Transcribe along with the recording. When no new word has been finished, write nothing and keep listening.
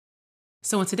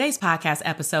So in today's podcast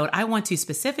episode, I want to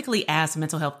specifically ask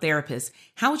mental health therapists,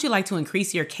 how would you like to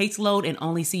increase your caseload and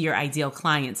only see your ideal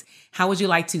clients? How would you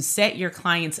like to set your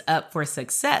clients up for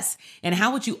success? And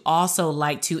how would you also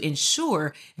like to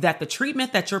ensure that the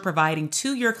treatment that you're providing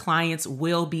to your clients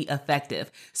will be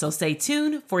effective? So stay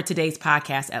tuned for today's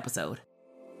podcast episode.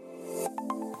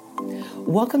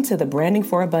 Welcome to the Branding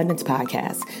for Abundance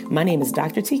podcast. My name is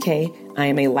Dr. TK. I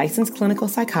am a licensed clinical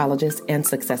psychologist and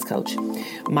success coach.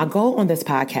 My goal on this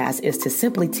podcast is to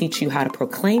simply teach you how to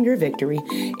proclaim your victory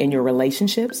in your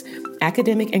relationships,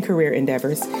 academic and career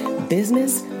endeavors,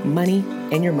 business, money,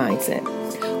 and your mindset.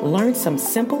 Learn some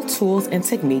simple tools and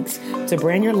techniques to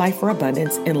brand your life for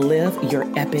abundance and live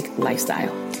your epic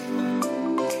lifestyle.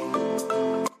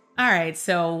 All right,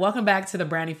 so welcome back to the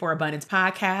Branding for Abundance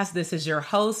podcast. This is your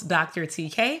host, Dr.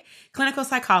 TK, clinical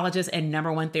psychologist and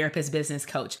 #1 therapist business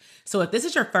coach. So if this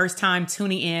is your first time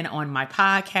tuning in on my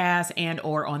podcast and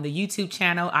or on the YouTube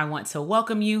channel, I want to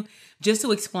welcome you just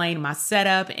to explain my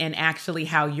setup and actually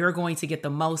how you're going to get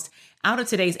the most out of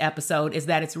today's episode is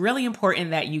that it's really important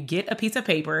that you get a piece of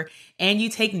paper and you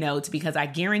take notes because I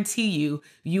guarantee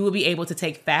you will be able to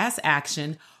take fast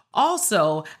action.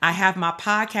 Also, I have my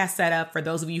podcast set up for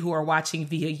those of you who are watching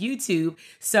via YouTube.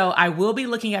 So I will be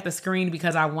looking at the screen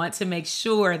because I want to make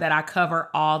sure that I cover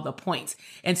all the points.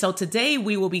 And so today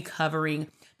we will be covering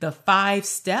the 5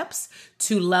 steps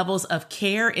to levels of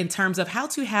care in terms of how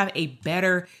to have a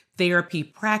better therapy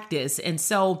practice. And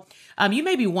so you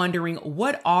may be wondering,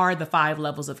 what are the 5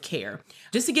 levels of care?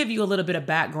 Just to give you a little bit of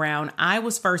background, I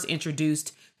was first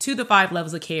introduced to the 5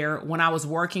 levels of care when I was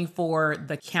working for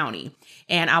the county.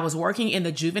 And I was working in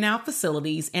the juvenile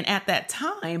facilities. And at that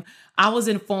time, I was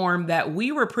informed that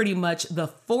we were pretty much the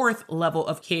 4th level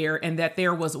of care and that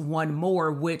there was one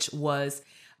more, which was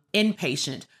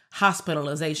inpatient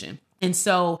hospitalization. And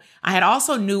so I had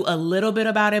also knew a little bit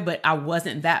about it, but I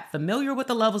wasn't that familiar with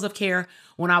the levels of care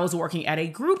when I was working at a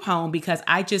group home because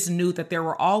I just knew that there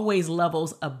were always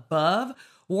levels above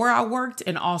where I worked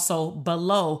and also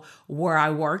below where I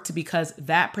worked because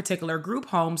that particular group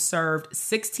home served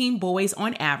 16 boys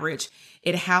on average.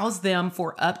 It housed them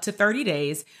for up to 30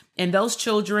 days. And those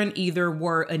children either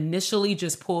were initially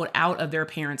just pulled out of their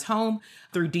parents' home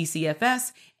through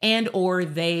DCFS and or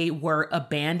they were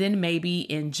abandoned maybe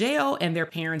in jail and their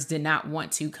parents did not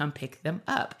want to come pick them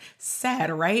up.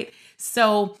 Sad, right?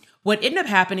 So what ended up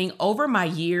happening over my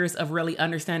years of really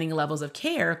understanding levels of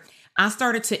care, I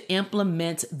started to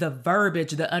implement the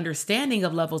verbiage, the understanding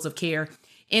of levels of care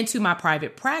into my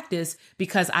private practice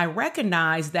because I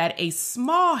recognized that a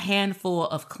small handful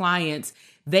of clients,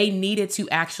 they needed to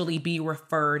actually be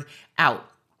referred out.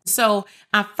 So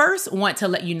I first want to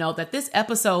let you know that this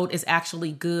episode is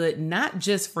actually good, not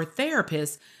just for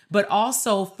therapists, but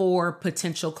also for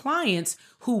potential clients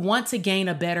who want to gain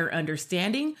a better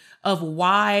understanding of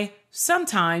why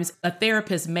sometimes a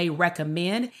therapist may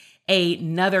recommend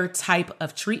another type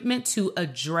of treatment to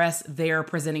address their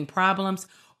presenting problems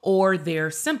or their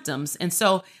symptoms. And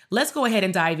so let's go ahead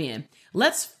and dive in.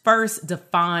 Let's first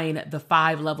define the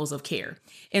 5 levels of care.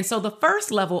 And so the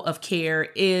first level of care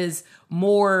is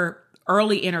more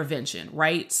early intervention,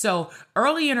 right? So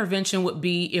early intervention would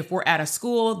be if we're at a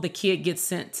school, the kid gets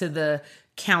sent to the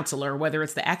counselor, whether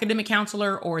it's the academic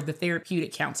counselor or the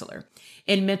therapeutic counselor.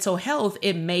 In mental health,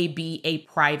 it may be a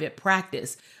private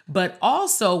practice, but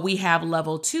also we have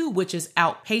level 2, which is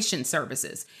outpatient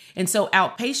services. And so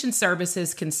outpatient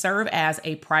services can serve as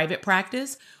a private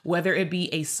practice, whether it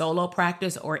be a solo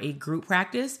practice or a group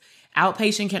practice.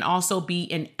 Outpatient can also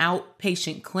be an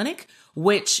outpatient clinic,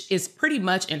 which is pretty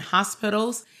much in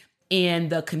hospitals in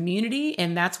the community.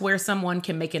 And that's where someone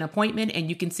can make an appointment and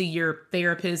you can see your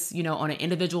therapist, on an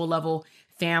individual level,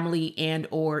 family, and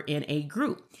or in a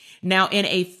group. Now, in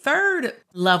a third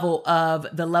level of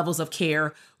the levels of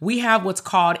care, we have what's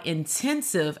called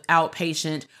intensive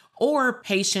outpatient or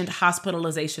patient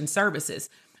hospitalization services.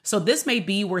 So this may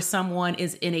be where someone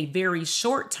is in a very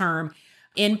short-term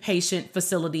inpatient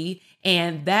facility,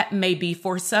 and that may be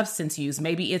for substance use.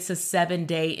 Maybe it's a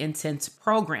 7-day intense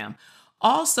program.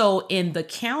 Also in the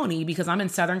county, because I'm in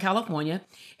Southern California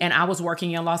and I was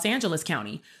working in Los Angeles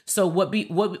County. So what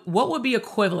would be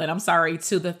equivalent,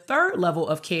 to the third level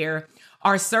of care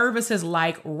are services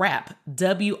like WRAP,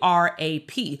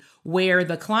 W-R-A-P, where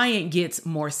the client gets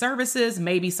more services,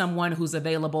 maybe someone who's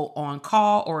available on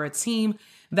call or a team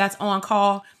that's on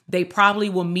call. They probably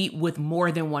will meet with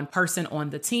more than one person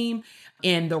on the team.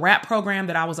 In the WRAP program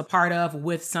that I was a part of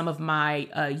with some of my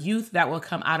youth that will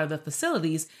come out of the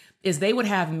facilities, is they would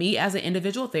have me as an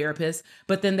individual therapist,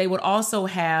 but then they would also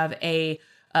have a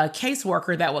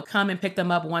caseworker that would come and pick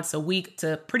them up once a week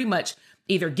to pretty much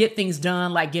either get things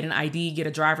done, like get an ID, get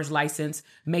a driver's license,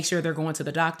 make sure they're going to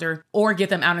the doctor, or get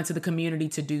them out into the community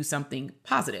to do something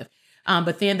positive.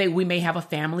 But then we may have a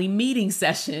family meeting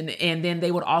session, and then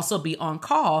they would also be on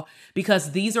call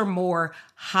because these are more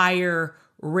higher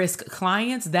risk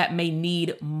clients that may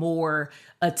need more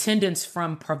attendance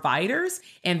from providers.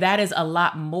 And that is a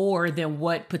lot more than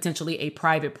what potentially a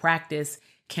private practice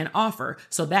can offer.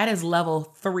 So that is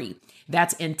level 3.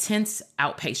 That's intense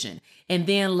outpatient. And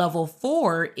then level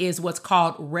 4 is what's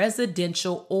called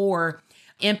residential or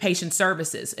inpatient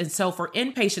services. And so for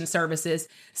inpatient services,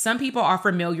 some people are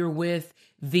familiar with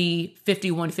the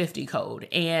 5150 code.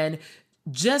 And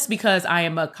just because I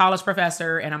am a college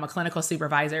professor and I'm a clinical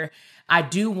supervisor, I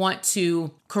do want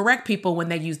to correct people when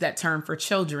they use that term for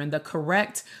children. The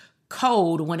correct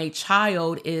code when a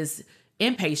child is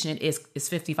inpatient is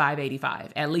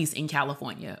 5585, at least in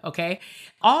California, okay?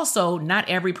 Also, not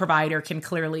every provider can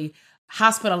clearly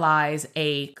hospitalize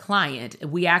a client.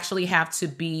 We actually have to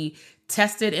be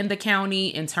tested in the county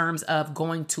in terms of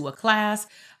going to a class.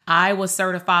 I was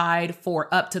certified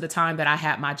for up to the time that I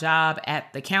had my job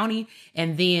at the county.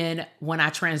 And then when I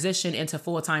transitioned into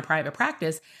full-time private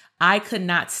practice, I could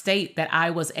not state that I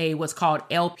was a what's called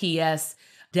LPS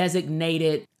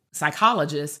designated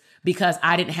psychologist because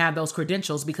I didn't have those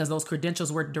credentials, because those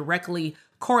credentials were directly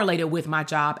correlated with my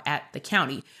job at the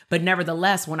county. But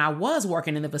nevertheless, when I was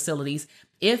working in the facilities,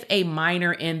 if a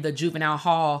minor in the juvenile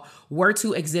hall were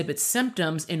to exhibit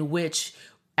symptoms in which,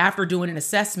 after doing an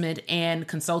assessment and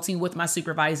consulting with my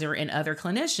supervisor and other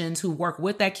clinicians who work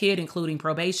with that kid, including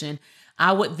probation,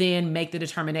 I would then make the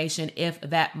determination if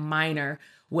that minor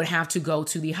would have to go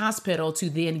to the hospital to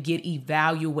then get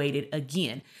evaluated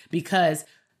again. Because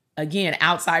again,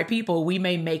 outside people, we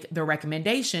may make the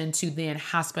recommendation to then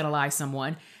hospitalize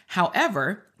someone.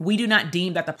 However, we do not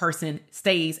deem that the person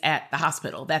stays at the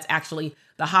hospital. That's actually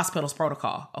the hospital's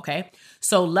protocol, okay?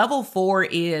 So level 4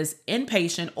 is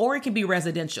inpatient, or it can be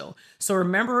residential. So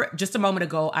remember, just a moment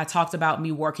ago, I talked about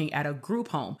me working at a group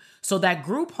home. So that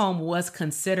group home was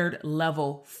considered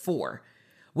level 4,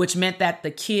 which meant that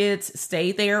the kids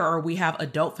stayed there, or we have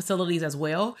adult facilities as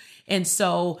well. And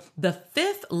so the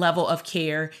 5th level of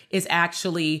care is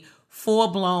actually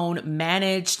full-blown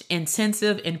managed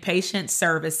intensive inpatient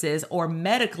services, or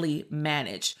medically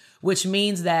managed, which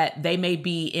means that they may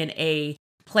be in a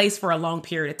place for a long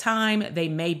period of time. They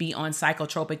may be on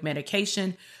psychotropic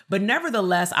medication, but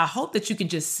nevertheless, I hope that you can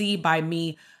just see by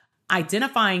me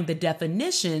identifying the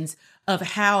definitions of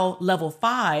how level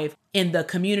 5 in the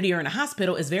community or in a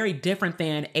hospital is very different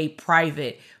than a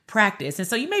private practice. And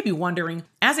so you may be wondering,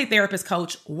 as a therapist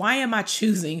coach, why am I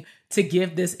choosing to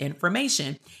give this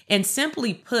information? And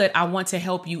simply put, I want to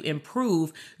help you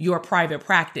improve your private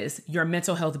practice, your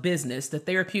mental health business, the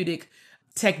therapeutic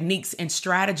techniques and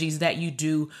strategies that you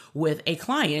do with a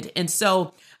client. And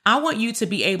so I want you to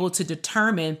be able to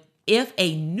determine if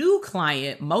a new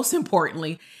client, most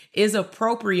importantly, is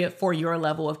appropriate for your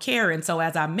level of care. And so,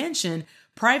 as I mentioned,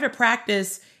 private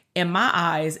practice, in my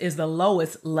eyes, is the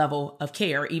lowest level of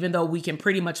care, even though we can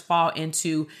pretty much fall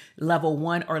into level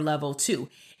 1 or level 2.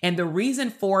 And the reason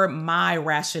for my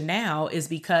rationale is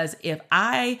because if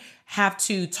I have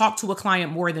to talk to a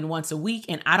client more than once a week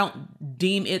and I don't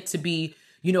deem it to be,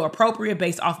 appropriate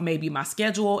based off maybe my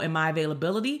schedule and my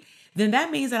availability, then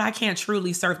that means that I can't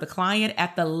truly serve the client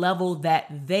at the level that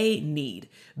they need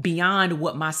beyond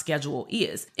what my schedule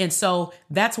is. And so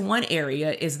that's one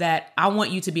area, is that I want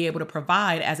you to be able to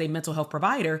provide, as a mental health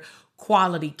provider,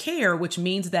 quality care, which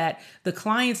means that the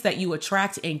clients that you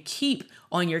attract and keep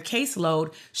on your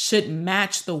caseload should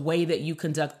match the way that you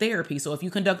conduct therapy. So if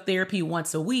you conduct therapy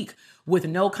once a week with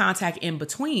no contact in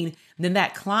between, then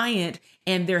that client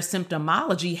and their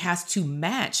symptomology has to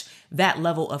match that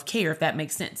level of care, if that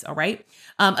makes sense. All right.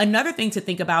 Another thing to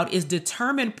think about is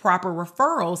determine proper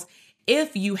referrals.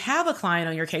 If you have a client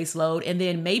on your caseload and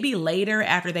then maybe later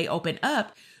after they open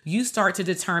up, you start to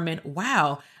determine,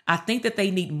 wow, I think that they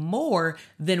need more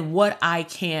than what I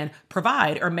can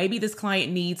provide. Or maybe this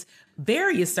client needs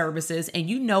various services and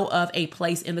you know of a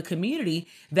place in the community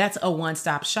that's a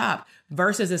one-stop shop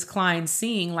versus this client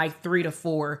seeing like 3 to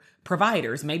 4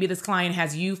 providers. Maybe this client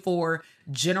has you for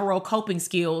general coping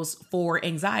skills for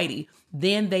anxiety.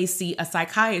 Then they see a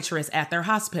psychiatrist at their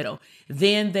hospital.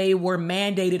 Then they were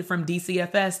mandated from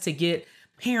DCFS to get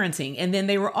parenting. And then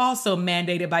they were also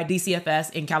mandated by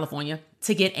DCFS in California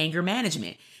to get anger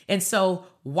management. And so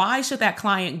why should that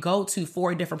client go to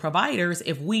 4 different providers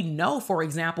if we know, for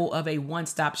example, of a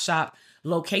one-stop shop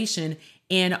location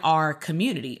in our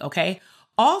community? Okay.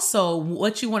 Also,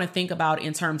 what you want to think about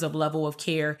in terms of level of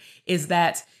care is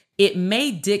that it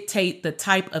may dictate the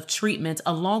type of treatment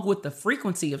along with the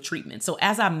frequency of treatment. So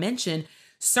as I mentioned,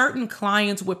 certain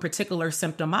clients with particular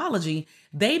symptomology,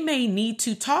 they may need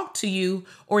to talk to you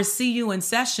or see you in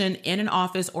session in an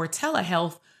office or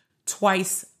telehealth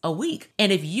twice a week.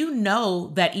 And if you know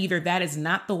that either that is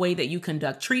not the way that you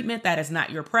conduct treatment, that is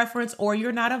not your preference, or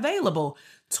you're not available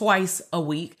twice a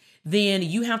week, then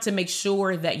you have to make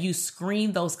sure that you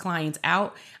screen those clients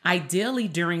out. Ideally,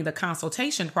 during the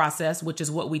consultation process, which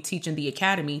is what we teach in the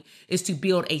academy, is to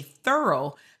build a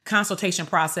thorough consultation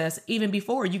process even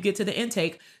before you get to the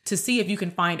intake to see if you can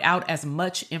find out as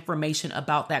much information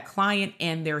about that client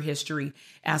and their history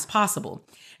as possible.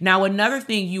 Now, another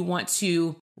thing you want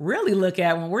to really look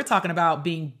at when we're talking about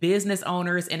being business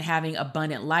owners and having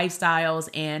abundant lifestyles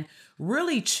and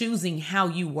really choosing how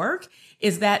you work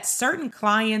is that certain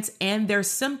clients and their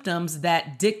symptoms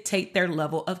that dictate their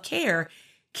level of care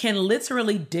can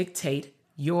literally dictate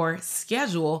your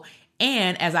schedule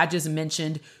and, as I just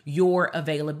mentioned, your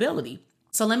availability.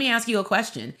 So let me ask you a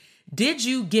question. Did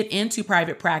you get into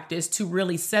private practice to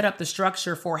really set up the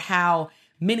structure for how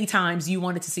many times you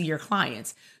wanted to see your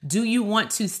clients? Do you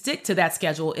want to stick to that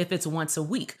schedule if it's once a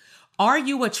week? Are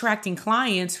you attracting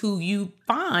clients who you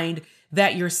find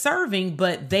that you're serving,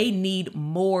 but they need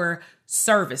more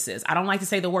services? I don't like to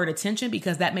say the word attention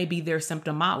because that may be their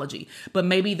symptomology, but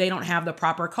maybe they don't have the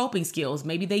proper coping skills.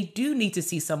 Maybe they do need to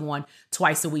see someone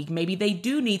twice a week. Maybe they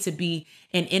do need to be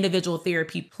in individual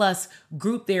therapy plus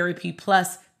group therapy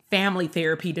plus family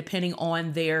therapy, depending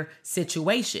on their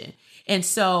situation. And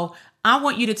so I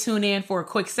want you to tune in for a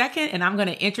quick second, and I'm going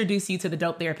to introduce you to the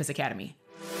Dope Therapist Academy.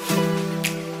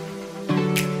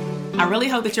 I really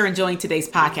hope that you're enjoying today's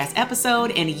podcast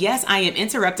episode. And yes, I am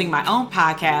interrupting my own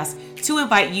podcast to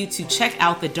invite you to check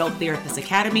out the Dope Therapist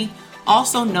Academy,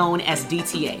 also known as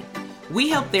DTA. We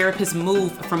help therapists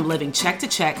move from living check to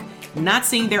check, not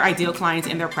seeing their ideal clients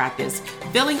in their practice,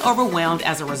 feeling overwhelmed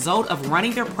as a result of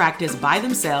running their practice by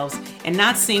themselves, and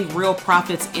not seeing real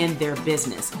profits in their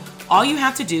business. All you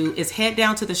have to do is head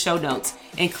down to the show notes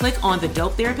and click on the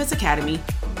Dope Therapist Academy,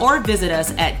 or visit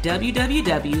us at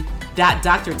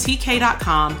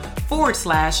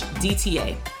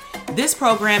www.drtk.com/DTA. This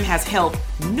program has helped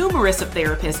numerous of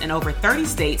therapists in over 30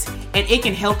 states, and it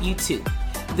can help you too.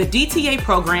 The DTA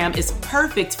program is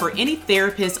perfect for any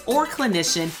therapist or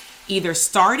clinician either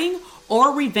starting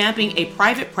or revamping a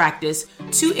private practice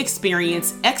to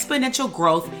experience exponential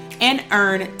growth and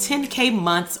earn 10K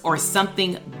months or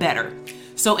something better.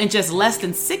 So in just less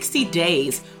than 60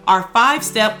 days, our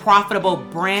 5-step profitable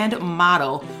brand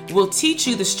model will teach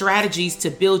you the strategies to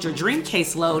build your dream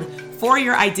caseload for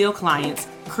your ideal clients,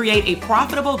 create a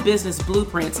profitable business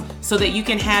blueprint so that you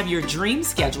can have your dream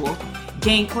schedule,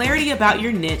 gain clarity about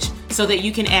your niche so that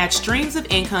you can add streams of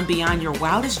income beyond your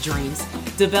wildest dreams,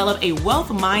 develop a wealth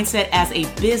mindset as a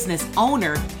business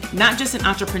owner, not just an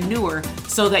entrepreneur,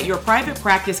 so that your private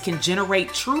practice can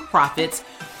generate true profits,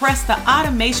 press the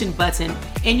automation button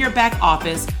in your back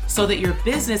office so that your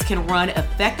business can run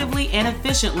effectively and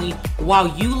efficiently while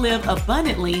you live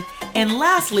abundantly. And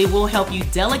lastly, we'll help you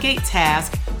delegate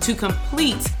tasks to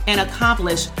complete and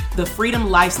accomplish the freedom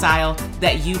lifestyle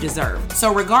that you deserve.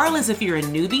 So regardless if you're a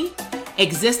newbie,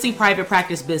 existing private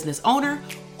practice business owner,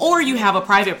 or you have a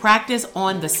private practice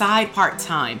on the side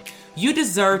part-time, you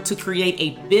deserve to create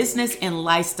a business and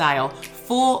lifestyle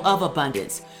full of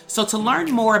abundance. So to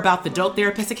learn more about the Dope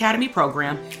Therapist Academy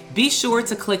program, be sure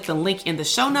to click the link in the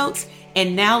show notes.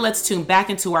 And now let's tune back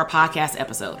into our podcast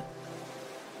episode.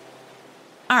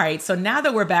 All right, so now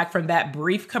that we're back from that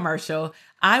brief commercial,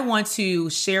 I want to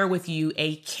share with you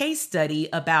a case study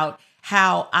about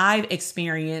how I've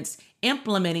experienced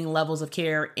implementing levels of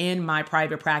care in my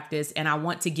private practice. And I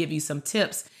want to give you some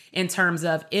tips in terms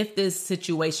of if this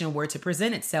situation were to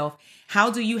present itself,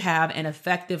 how do you have an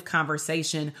effective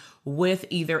conversation with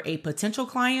either a potential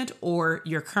client or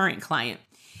your current client?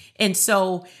 And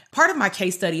so part of my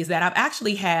case study is that I've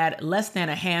actually had less than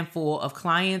a handful of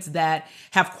clients that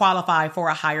have qualified for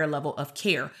a higher level of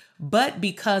care. But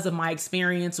because of my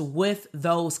experience with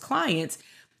those clients,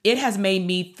 it has made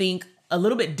me think a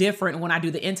little bit different when I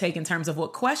do the intake in terms of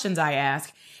what questions I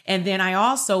ask. And then I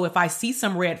also, if I see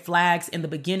some red flags in the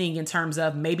beginning in terms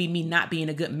of maybe me not being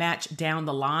a good match down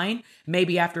the line,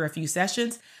 maybe after a few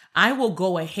sessions, I will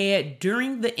go ahead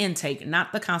during the intake,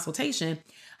 not the consultation.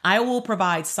 I will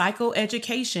provide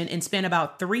psychoeducation and spend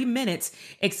about 3 minutes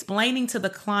explaining to the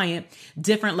client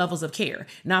different levels of care.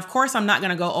 Now, of course, I'm not going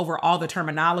to go over all the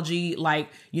terminology like,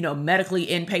 medically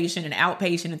inpatient and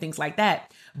outpatient and things like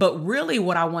that. But really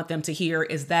what I want them to hear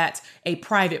is that a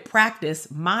private practice,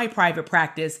 my private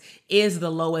practice, is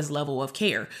the lowest level of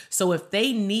care. So if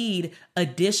they need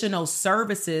additional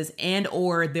services and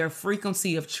or their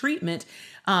frequency of treatment,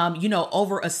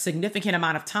 over a significant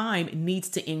amount of time needs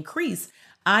to increase,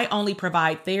 I only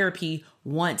provide therapy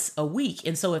once a week.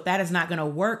 And so if that is not going to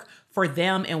work for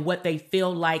them and what they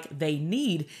feel like they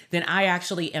need, then I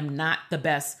actually am not the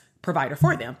best provider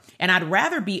for them. And I'd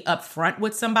rather be upfront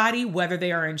with somebody, whether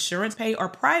they are insurance pay or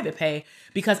private pay,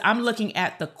 because I'm looking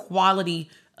at the quality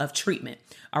of treatment.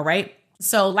 All right.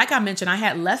 So like I mentioned, I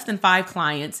had less than 5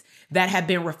 clients that had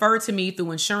been referred to me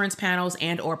through insurance panels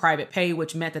and or private pay,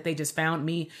 which meant that they just found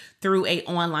me through a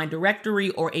online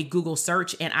directory or a Google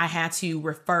search, and I had to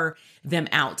refer them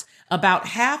out. About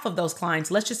half of those clients,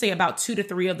 let's just say about 2 to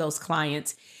 3 of those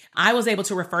clients, I was able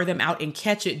to refer them out and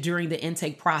catch it during the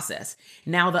intake process.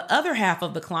 Now, the other half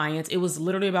of the clients, it was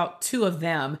literally about 2 of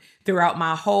them throughout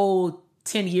my whole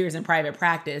 10 years in private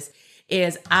practice,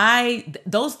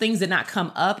 those things did not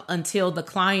come up until the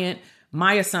client,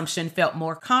 my assumption, felt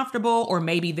more comfortable, or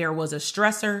maybe there was a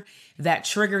stressor that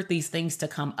triggered these things to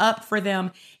come up for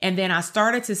them. And then I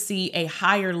started to see a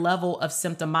higher level of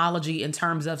symptomology in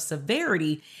terms of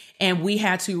severity. And we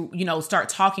had to, start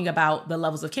talking about the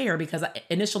levels of care, because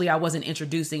initially I wasn't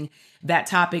introducing that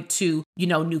topic to,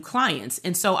 new clients.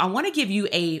 And so I want to give you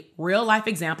a real life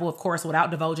example, of course,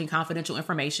 without divulging confidential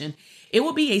information. It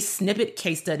will be a snippet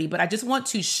case study, but I just want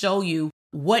to show you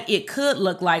what it could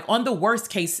look like in the worst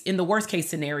case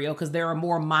scenario, because there are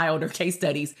more milder case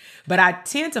studies. But I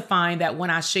tend to find that when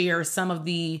I share some of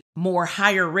the more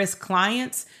higher risk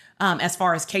clients, as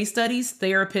far as case studies,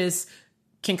 therapists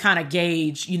can kind of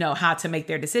gauge, how to make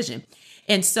their decision.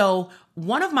 And so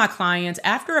one of my clients,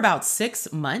 after about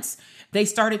 6 months, they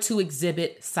started to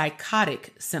exhibit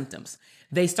psychotic symptoms.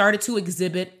 They started to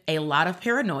exhibit a lot of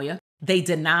paranoia. They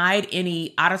denied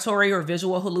any auditory or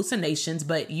visual hallucinations,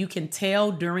 but you can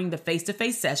tell during the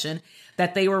face-to-face session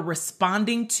that they were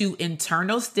responding to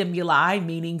internal stimuli,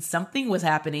 meaning something was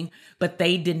happening, but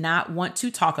they did not want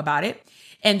to talk about it.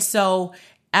 And so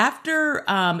after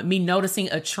me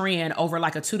noticing a trend over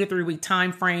like a 2 to 3 week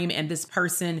time frame, and this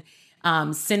person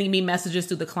sending me messages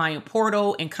through the client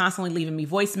portal and constantly leaving me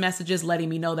voice messages, letting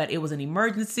me know that it was an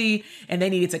emergency and they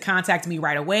needed to contact me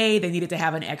right away. They needed to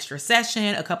have an extra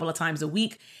session a couple of times a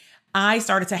week. I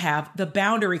started to have the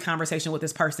boundary conversation with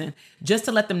this person just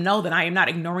to let them know that I am not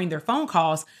ignoring their phone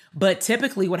calls. But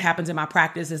typically what happens in my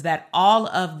practice is that all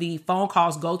of the phone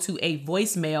calls go to a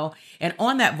voicemail. And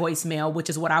on that voicemail, which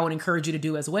is what I would encourage you to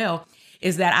do as well,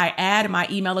 is that I add my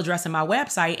email address and my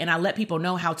website, and I let people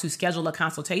know how to schedule a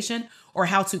consultation or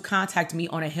how to contact me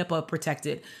on a HIPAA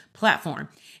protected platform.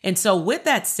 And so with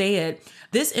that said,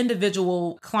 this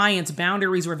individual client's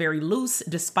boundaries were very loose,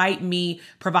 despite me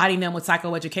providing them with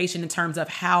psychoeducation in terms of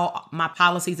how my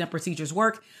policies and procedures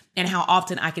work and how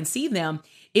often I can see them.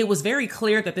 It was very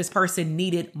clear that this person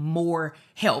needed more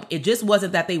help. It just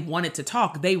wasn't that they wanted to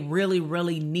talk. They really,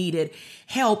 really needed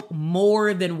help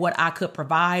more than what I could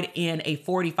provide in a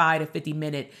 45 to 50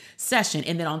 minute session.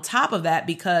 And then on top of that,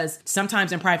 because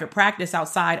sometimes in private practice,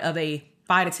 outside of a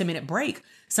 5 to 10 minute break,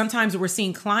 sometimes we're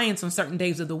seeing clients on certain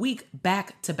days of the week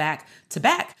back to back to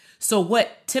back. So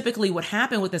what typically would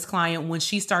happen with this client when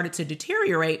she started to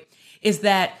deteriorate is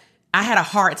that I had a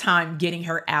hard time getting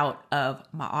her out of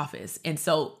my office. And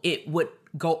so it would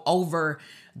go over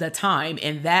the time.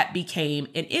 And that became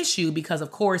an issue because,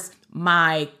 of course,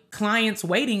 my clients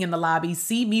waiting in the lobby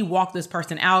see me walk this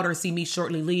person out or see me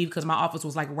shortly leave because my office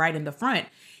was like right in the front.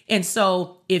 And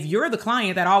so if you're the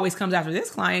client that always comes after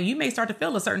this client, you may start to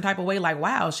feel a certain type of way like,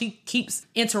 wow, she keeps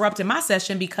interrupting my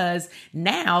session because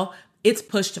now it's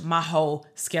pushed my whole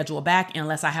schedule back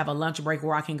unless I have a lunch break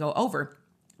where I can go over.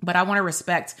 But I want to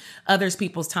respect others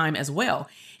people's time as well.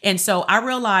 And so I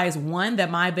realized, one,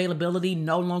 that my availability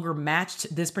no longer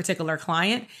matched this particular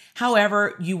client.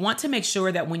 However, you want to make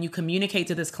sure that when you communicate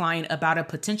to this client about a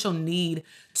potential need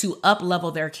to up-level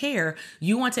their care,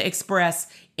 you want to express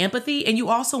empathy and you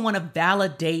also want to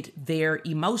validate their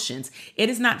emotions. It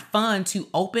is not fun to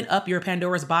open up your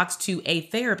Pandora's box to a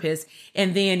therapist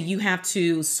and then you have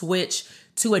to switch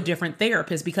to a different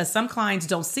therapist because some clients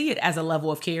don't see it as a level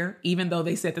of care, even though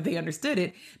they said that they understood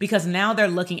it, because now they're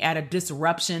looking at a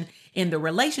disruption in the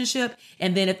relationship.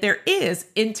 And then if there is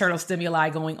internal stimuli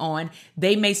going on,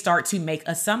 they may start to make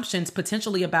assumptions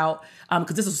potentially about,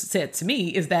 because this was said to me,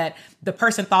 is that the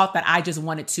person thought that I just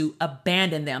wanted to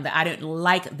abandon them, that I didn't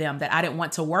like them, that I didn't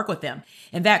want to work with them.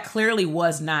 And that clearly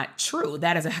was not true.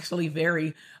 That is actually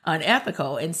very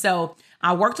unethical. And so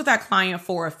I worked with that client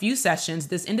for a few sessions.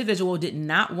 This individual did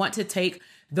not want to take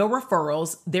the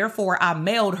referrals. Therefore, I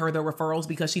mailed her the referrals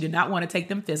because she did not want to take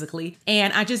them physically.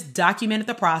 And I just documented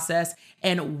the process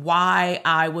and why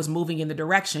I was moving in the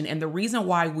direction. And the reason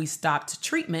why we stopped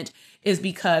treatment is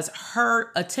because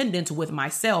her attendance with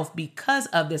myself, because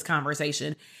of this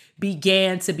conversation,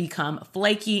 began to become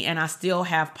flaky. And I still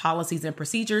have policies and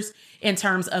procedures in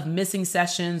terms of missing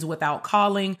sessions without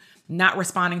calling, not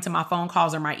responding to my phone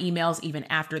calls or my emails even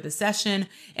after the session,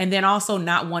 and then also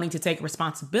not wanting to take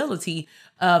responsibility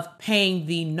of paying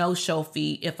the no-show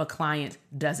fee if a client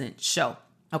doesn't show.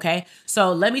 Okay,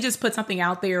 so let me just put something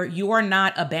out there. You are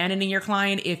not abandoning your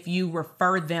client if you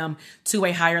refer them to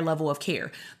a higher level of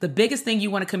care. The biggest thing you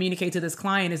want to communicate to this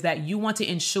client is that you want to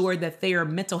ensure that their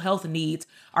mental health needs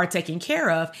are taken care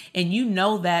of. And you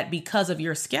know that because of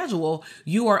your schedule,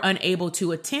 you are unable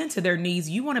to attend to their needs.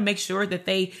 You want to make sure that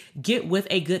they get with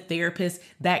a good therapist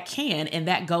that can. And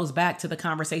that goes back to the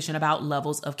conversation about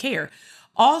levels of care.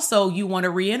 Also, you want to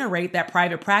reiterate that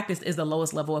private practice is the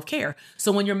lowest level of care.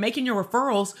 So when you're making your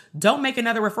referrals, don't make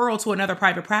another referral to another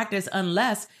private practice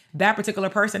unless that particular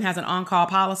person has an on-call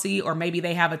policy or maybe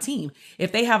they have a team.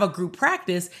 If they have a group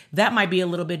practice, that might be a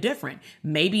little bit different.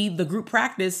 Maybe the group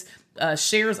practice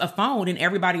shares a phone and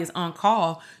everybody is on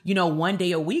call, 1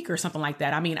 day a week or something like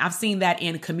that. I mean, I've seen that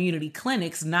in community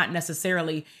clinics, not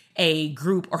necessarily a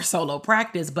group or solo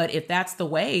practice, but if that's the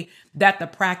way that the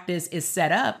practice is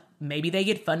set up, maybe they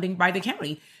get funding by the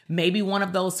county. Maybe one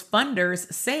of those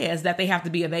funders says that they have to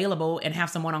be available and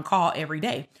have someone on call every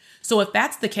day. So if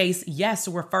that's the case, yes,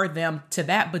 refer them to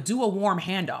that, but do a warm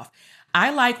handoff.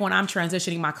 I like when I'm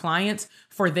transitioning my clients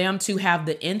for them to have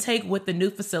the intake with the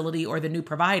new facility or the new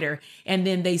provider, and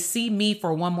then they see me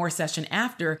for one more session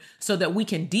after so that we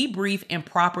can debrief and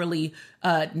properly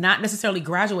not necessarily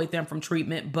graduate them from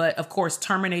treatment, but of course,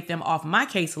 terminate them off my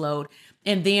caseload.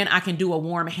 And then I can do a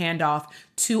warm handoff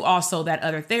to also that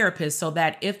other therapist so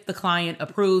that if the client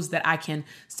approves that I can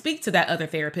speak to that other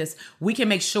therapist, we can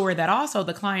make sure that also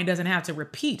the client doesn't have to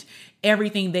repeat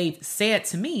everything they've said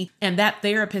to me, and that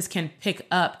therapist can pick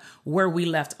up where we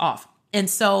left off. And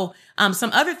so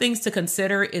some other things to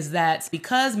consider is that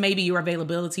because maybe your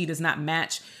availability does not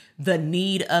match the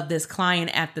need of this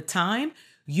client at the time,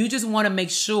 you just want to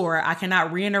make sure, I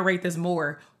cannot reiterate this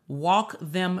more, walk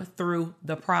them through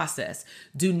the process.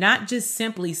 Do not just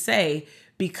simply say,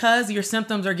 because your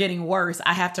symptoms are getting worse,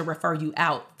 I have to refer you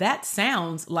out. That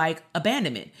sounds like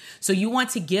abandonment. So you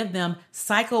want to give them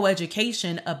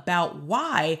psychoeducation about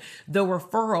why the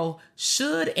referral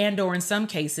should and/or in some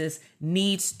cases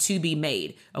needs to be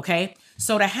made. Okay.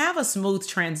 So to have a smooth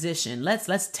transition,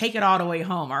 let's take it all the way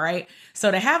home. All right.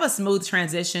 So to have a smooth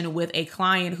transition with a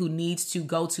client who needs to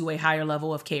go to a higher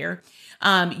level of care,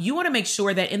 you want to make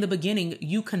sure that in the beginning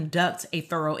you conduct a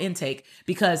thorough intake,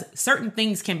 because certain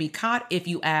things can be caught if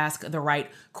you ask the right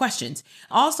questions.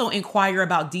 Also inquire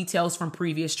about details from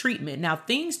previous treatment. Now,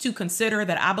 things to consider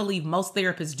that I believe most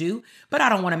therapists do, but I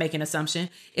don't want to make an assumption,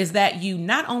 is that you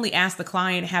not only ask the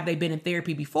client, have they been in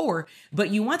therapy before, but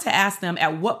you want to ask them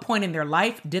at what point in their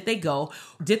life did they go?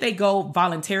 Did they go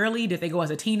voluntarily? Did they go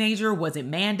as a teenager? Was it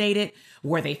mandated?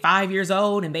 Were they 5 years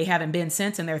old and they haven't been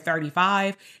since and they're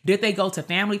 35? Did they go to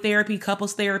family therapy,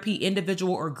 couples therapy,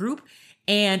 individual or group?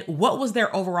 And what was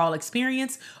their overall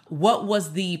experience? What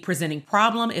was the presenting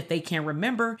problem, if they can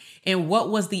remember? And what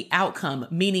was the outcome?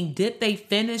 Meaning, did they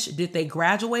finish? Did they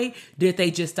graduate? Did they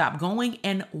just stop going?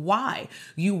 And why?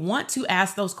 You want to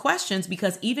ask those questions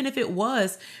because even if it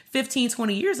was 15,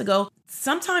 20 years ago,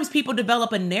 sometimes people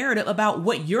develop a narrative about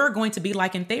what you're going to be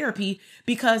like in therapy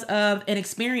because of an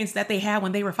experience that they had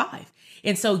when they were 5.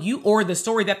 And so or the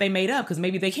story that they made up, because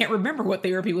maybe they can't remember what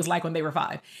therapy was like when they were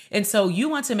 5. And so you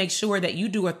want to make sure that you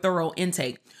do a thorough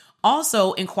intake.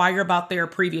 Also inquire about their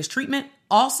previous treatment.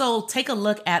 Also take a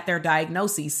look at their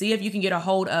diagnoses. See if you can get a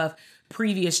hold of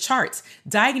previous charts,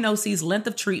 diagnoses, length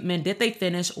of treatment. Did they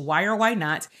finish? Why or why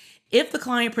not? If the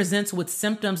client presents with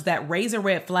symptoms that raise a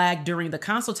red flag during the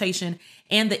consultation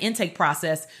and the intake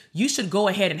process, you should go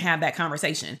ahead and have that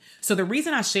conversation. So the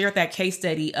reason I shared that case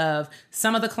study of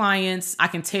some of the clients, I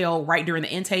can tell right during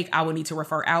the intake, I would need to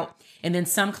refer out. And then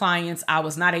some clients, I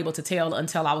was not able to tell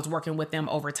until I was working with them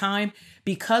over time.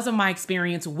 Because of my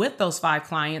experience with those 5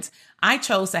 clients, I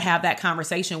chose to have that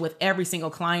conversation with every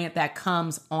single client that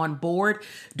comes on board,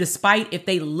 despite if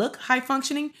they look high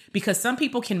functioning, because some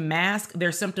people can mask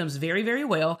their symptoms very, very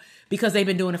well because they've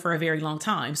been doing it for a very long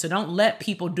time. So don't let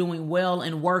people doing well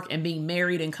in work and being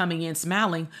married and coming in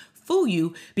smiling fool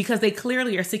you, because they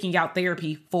clearly are seeking out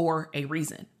therapy for a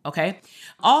reason. Okay.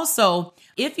 Also,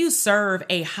 if you serve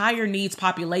a higher needs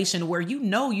population where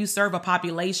you serve a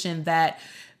population that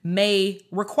may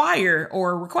require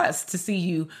or request to see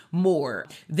you more,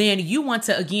 then you want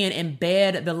to, again,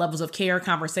 embed the levels of care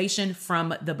conversation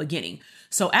from the beginning.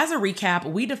 So as a recap,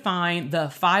 we defined the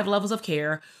 5 levels of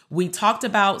care. We talked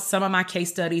about some of my case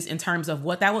studies in terms of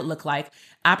what that would look like.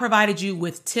 I provided you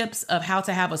with tips of how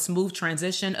to have a smooth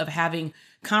transition of having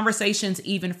conversations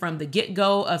even from the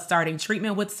get-go of starting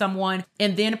treatment with someone,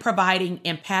 and then providing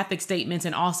empathic statements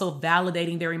and also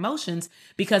validating their emotions,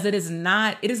 because it does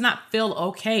not feel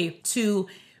okay to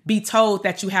be told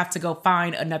that you have to go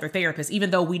find another therapist,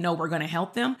 even though we know we're going to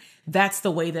help them. That's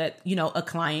the way that, a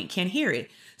client can hear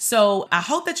it. So I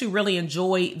hope that you really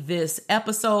enjoy this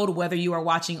episode, whether you are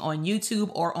watching on YouTube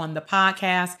or on the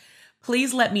podcast.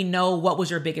 Please let me know what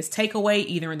was your biggest takeaway,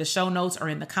 either in the show notes or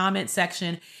in the comment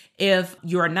section. If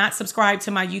you're not subscribed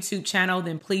to my YouTube channel,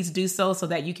 then please do so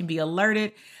that you can be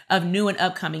alerted of new and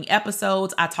upcoming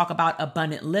episodes. I talk about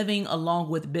abundant living along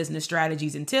with business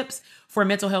strategies and tips for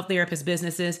mental health therapist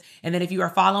businesses. And then if you are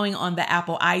following on the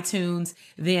Apple iTunes,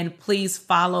 then please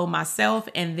follow myself.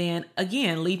 And then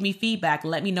again, leave me feedback.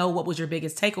 Let me know what was your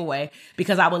biggest takeaway,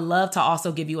 because I would love to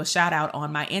also give you a shout out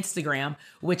on my Instagram,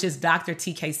 which is Dr.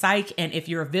 TK Psych. And if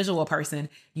you're a visual person,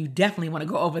 you definitely want to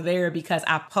go over there, because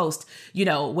I post,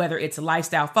 whether it's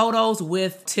lifestyle photos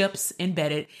with tips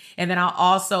embedded. And then I'll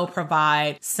also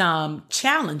provide some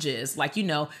challenges, like,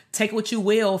 take what you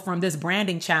will from this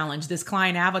branding challenge, this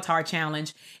client avatar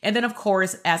challenge. And then, of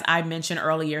course, as I mentioned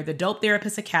earlier, the Dope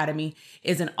Therapist Academy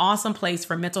is an awesome place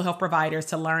for mental health providers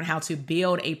to learn how to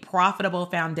build a profitable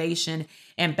foundation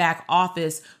and back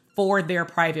office for their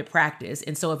private practice.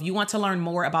 And so if you want to learn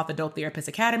more about the Dope Therapist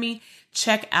Academy,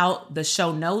 check out the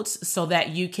show notes so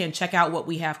that you can check out what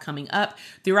we have coming up.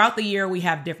 Throughout the year, we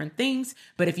have different things,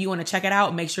 but if you want to check it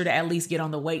out, make sure to at least get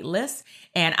on the wait list.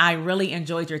 And I really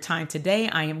enjoyed your time today.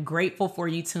 I am grateful for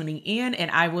you tuning in,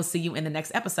 and I will see you in the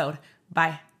next episode.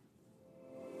 Bye.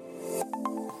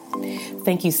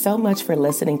 Thank you so much for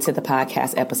listening to the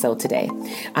podcast episode today.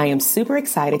 I am super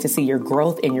excited to see your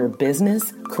growth in your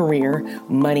business, career,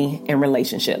 money, and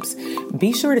relationships.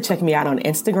 Be sure to check me out on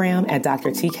Instagram at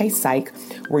Dr. TK Psych,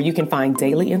 where you can find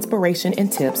daily inspiration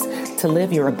and tips to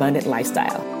live your abundant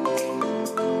lifestyle.